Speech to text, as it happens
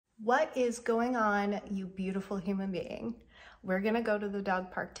What is going on, you beautiful human being? We're gonna go to the dog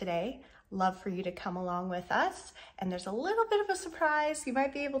park today. Love for you to come along with us. And there's a little bit of a surprise. You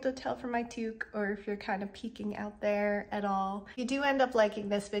might be able to tell from my toque, or if you're kind of peeking out there at all. If you do end up liking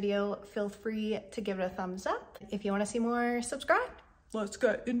this video, feel free to give it a thumbs up. If you wanna see more, subscribe. Let's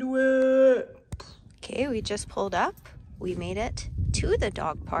get into it. Okay, we just pulled up. We made it to the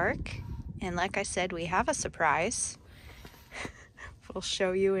dog park. And like I said, we have a surprise. We'll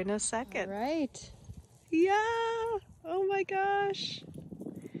show you in a second. All right. Yeah. Oh my gosh.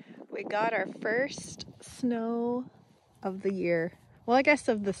 We got our first snow of the year. Well, I guess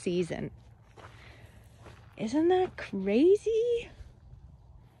of the season. Isn't that crazy?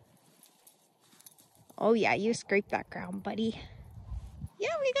 Oh yeah, you scraped that ground, buddy.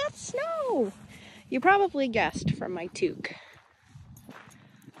 Yeah, we got snow. You probably guessed from my toque.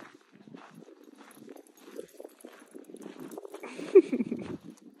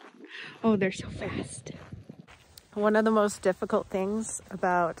 Oh, they're so fast. One of the most difficult things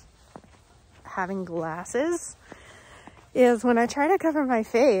about having glasses is when I try to cover my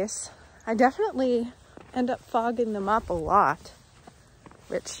face, I definitely end up fogging them up a lot,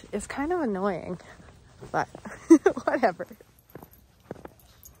 which is kind of annoying, but whatever.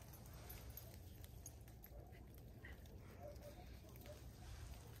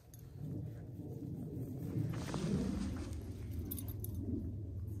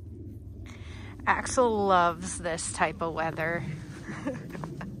 Axel loves this type of weather.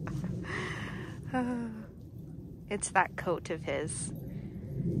 It's that coat of his.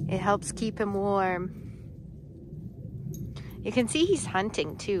 It helps keep him warm. You can see he's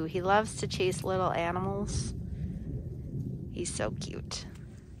hunting too. He loves to chase little animals. He's so cute.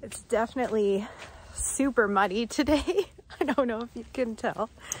 It's definitely super muddy today. I don't know if you can tell.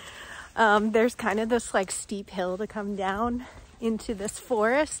 There's kind of this like steep hill to come down into this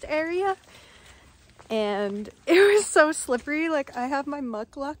forest area. And it was so slippery. Like, I have my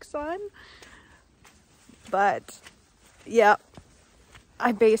mucklucks on. But, yeah.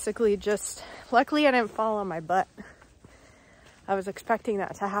 I basically just... Luckily, I didn't fall on my butt. I was expecting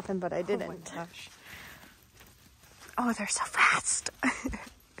that to happen, but I didn't. Oh my gosh. Oh, they're so fast.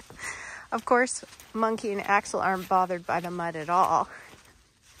 Of course, Monkey and Axel aren't bothered by the mud at all.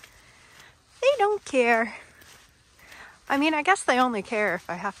 They don't care. I mean, I guess they only care if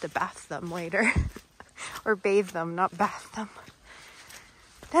I have to bath them later. Or bathe them, not bath them.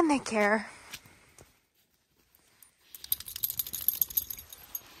 Then they care.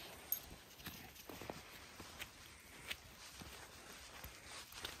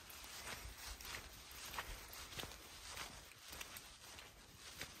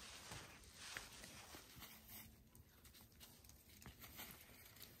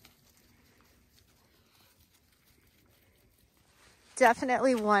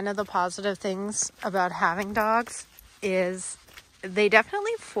 Definitely one of the positive things about having dogs is they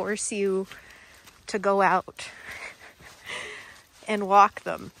definitely force you to go out and walk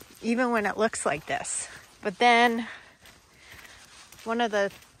them, even when it looks like this. But then one of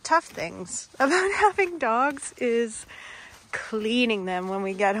the tough things about having dogs is cleaning them when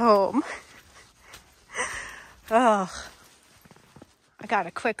we get home. Oh, I got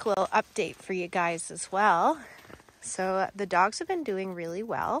a quick little update for you guys as well. So the dogs have been doing really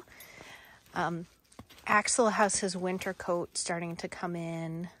well. Axel has his winter coat starting to come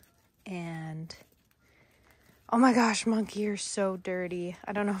in, and oh my gosh, Monkey, you're so dirty.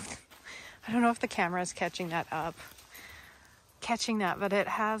 I don't know if the camera is catching that, but it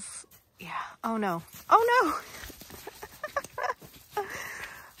has. Yeah. Oh no. Oh no.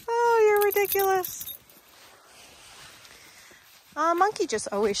 Oh, you're ridiculous. Monkey just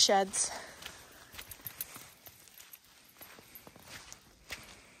always sheds.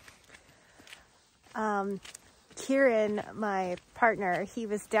 Kieran, my partner, he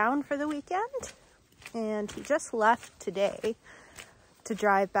was down for the weekend and he just left today to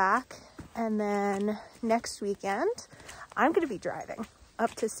drive back, and then next weekend I'm going to be driving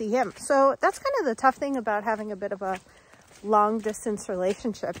up to see him. So that's kind of the tough thing about having a bit of a long distance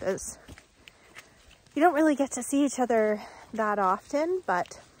relationship, is you don't really get to see each other that often,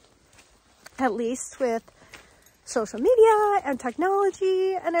 but at least with social media and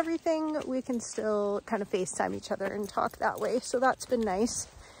technology and everything, we can still kind of FaceTime each other and talk that way. So that's been nice.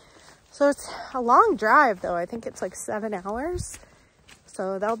 So it's a long drive though. I think it's like 7 hours.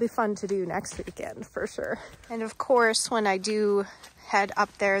 So that'll be fun to do next weekend for sure. And of course, when I do head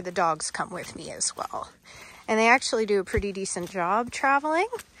up there, the dogs come with me as well. And they actually do a pretty decent job traveling.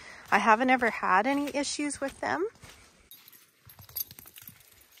 I haven't ever had any issues with them.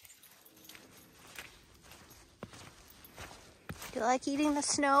 Do you like eating the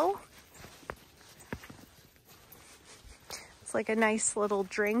snow? It's like a nice little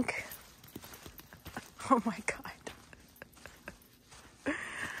drink. Oh my God.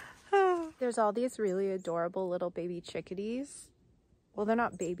 There's all these really adorable little baby chickadees. Well, they're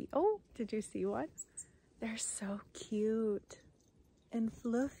not baby. Oh, did you see one? They're so cute and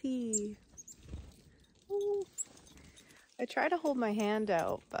fluffy. Ooh. I try to hold my hand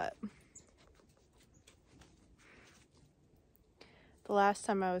out, but the last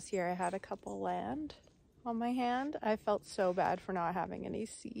time I was here, I had a couple land on my hand. I felt so bad for not having any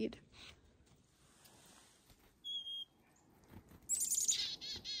seed.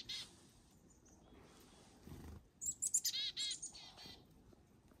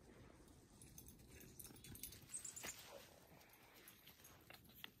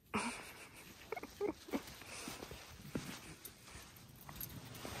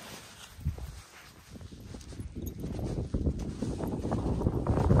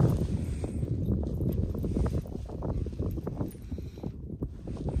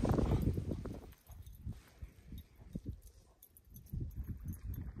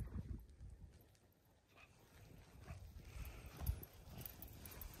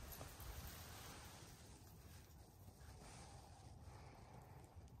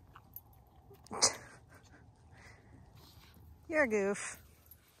 You're a goof.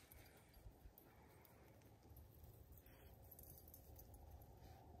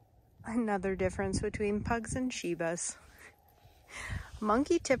 Another difference between pugs and Shibas.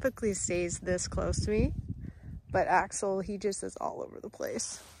 Monkey typically stays this close to me, but Axel, he just is all over the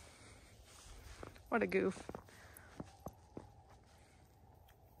place. What a goof.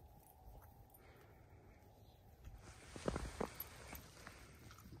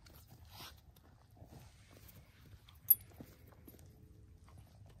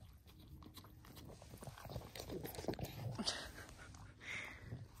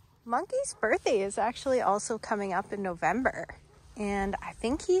 Monkey's birthday is actually also coming up in November, and I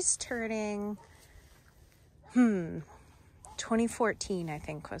think he's turning 2014 I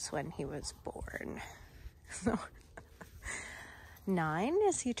think was when he was born. So 9?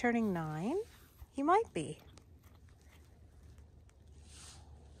 Is he turning 9? He might be.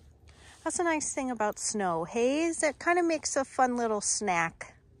 That's a nice thing about snow. Haze, it kind of makes a fun little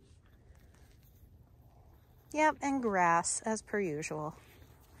snack. Yep, and grass as per usual.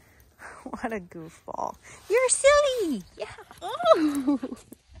 What a goofball. You're silly! Yeah! Oh!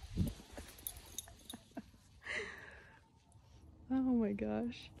 Oh my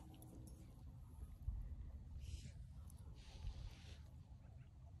gosh.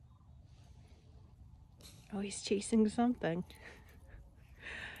 Oh, he's chasing something.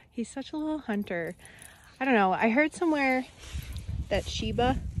 He's such a little hunter. I don't know. I heard somewhere that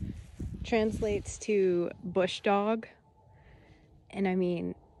Shiba translates to bush dog. And I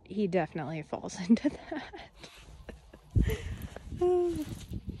mean, he definitely falls into that.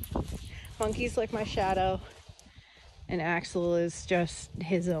 Monkey's like my shadow, and Axel is just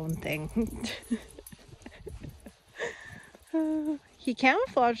his own thing. He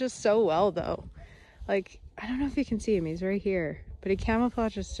camouflages so well though. Like, I don't know if you can see him, he's right here, but he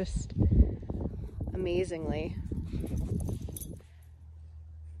camouflages just amazingly.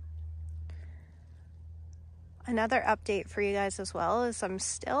 Another update for you guys as well is I'm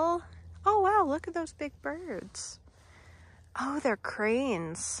still, oh wow, look at those big birds. Oh, they're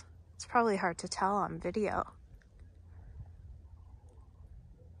cranes. It's probably hard to tell on video.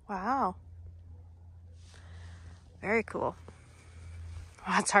 Wow. Very cool.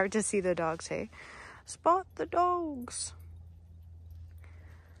 Well, it's hard to see the dogs, hey? Spot the dogs.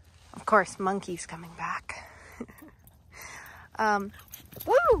 Of course, Monkey's coming back.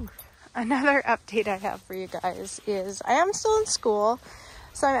 Woo! Another update I have for you guys is I am still in school,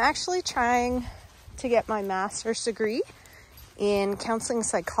 so I'm actually trying to get my master's degree in counseling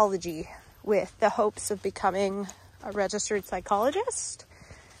psychology with the hopes of becoming a registered psychologist,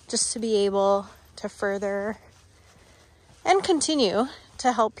 just to be able to further and continue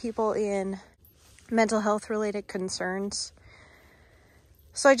to help people in mental health related concerns.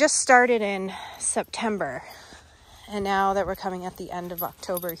 So I just started in September, and now that we're coming at the end of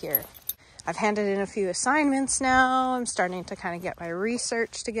October here, I've handed in a few assignments now. I'm starting to kind of get my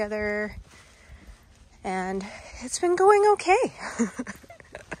research together, and it's been going okay.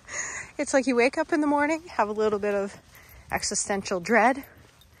 It's like you wake up in the morning, have a little bit of existential dread,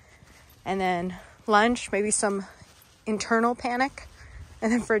 and then lunch, maybe some internal panic,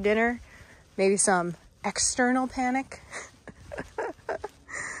 and then for dinner, maybe some external panic.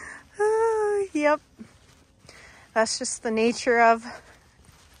 Yep. That's just the nature of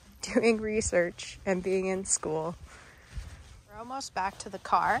doing research and being in school. We're almost back to the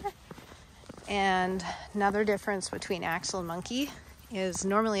car, and another difference between Axel and Monkey is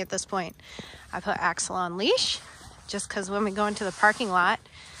normally at this point I put Axel on leash just because when we go into the parking lot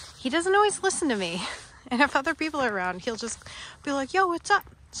he doesn't always listen to me, and if other people are around he'll just be like, yo, what's up?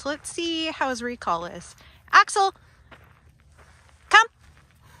 So let's see how his recall is. Axel, come.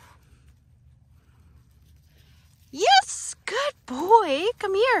 Yes, good boy,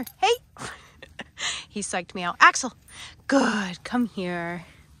 come here. Hey. He psyched me out. Axel, good, come here.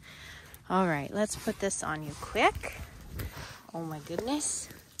 All right, let's put this on you quick. Oh my goodness.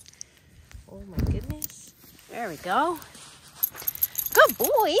 Oh my goodness. There we go. Good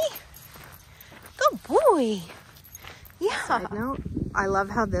boy. Good boy. Yeah. Side note, I love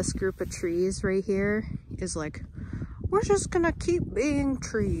how this group of trees right here is like, we're just gonna keep being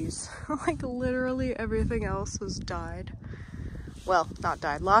trees. Like literally everything else has died. Well, not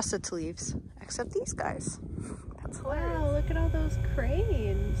died, lost its leaves, except these guys. That's hilarious. Wow, look at all those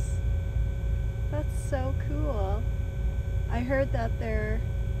cranes. That's so cool. I heard that their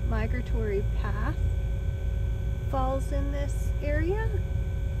migratory path falls in this area,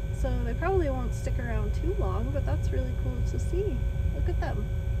 so they probably won't stick around too long, but that's really cool to see. Look at them.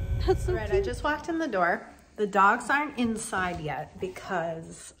 That's so cute. I just walked in the door. The dogs aren't inside yet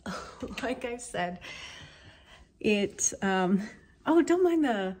because, like I said, oh, don't mind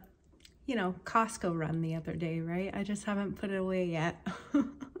the, Costco run the other day, right? I just haven't put it away yet.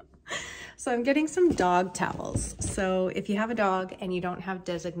 So I'm getting some dog towels. So if you have a dog and you don't have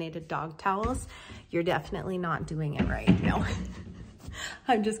designated dog towels, you're definitely not doing it right. No,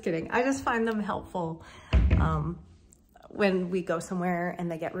 I'm just kidding. I just find them helpful when we go somewhere and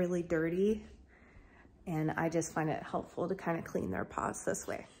they get really dirty. And I just find it helpful to kind of clean their paws this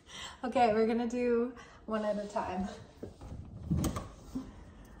way. Okay, we're gonna do one at a time.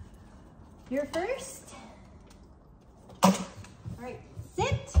 You're first. All right,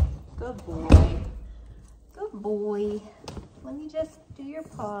 sit. Good boy. Good boy. Let me just do your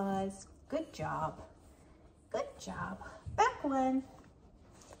paws. Good job. Good job. Back one.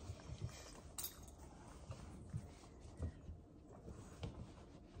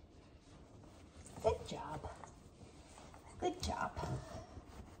 Good job. Good job.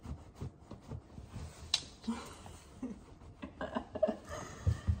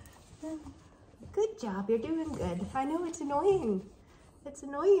 Good job, you're doing good. I know it's annoying. It's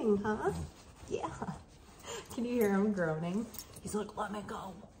annoying, huh? Yeah. Can you hear him groaning? He's like, let me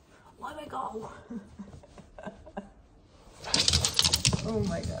go. Let me go. Oh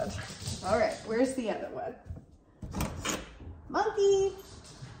my God. All right, where's the other one? Monkey.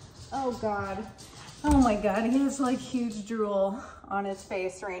 Oh God. Oh my God, he has like huge drool on his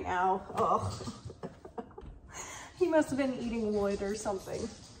face right now. Oh. He must have been eating wood or something.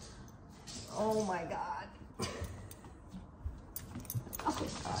 Oh my God. Oh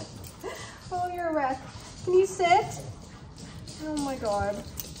God. Oh, you're a wreck. Can you sit? Oh my God.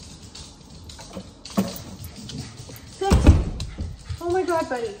 Sit. Oh my God,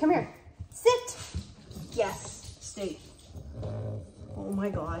 buddy. Come here. Sit. Yes. Stay. Oh my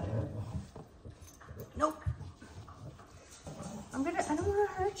God. Nope. I don't want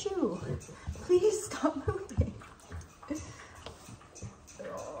to hurt you. Please stop moving.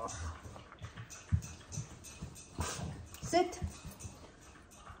 Sit.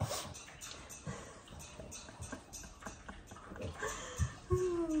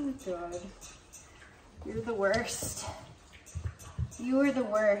 Oh my God. You're the worst. You are the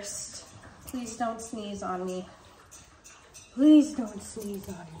worst. Please don't sneeze on me. Please don't sneeze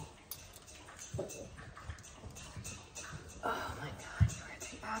on me. Oh my God, you are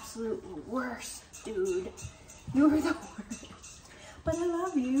the absolute worst, dude. You are the worst. But I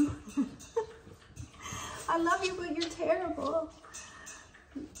love you. I love you, but you're terrible.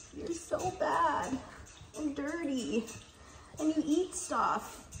 You're so bad and dirty. And you eat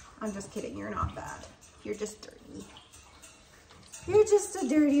stuff. I'm just kidding, you're not bad. You're just dirty. You're just a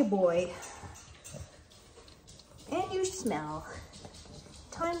dirty boy. And you smell.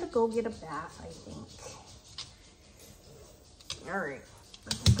 Time to go get a bath, I think. All right,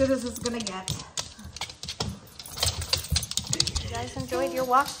 as good as it's gonna get. You guys enjoyed your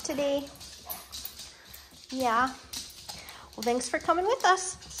walk today? Yeah. Well, thanks for coming with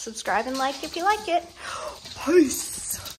us. Subscribe and like if you like it. Peace.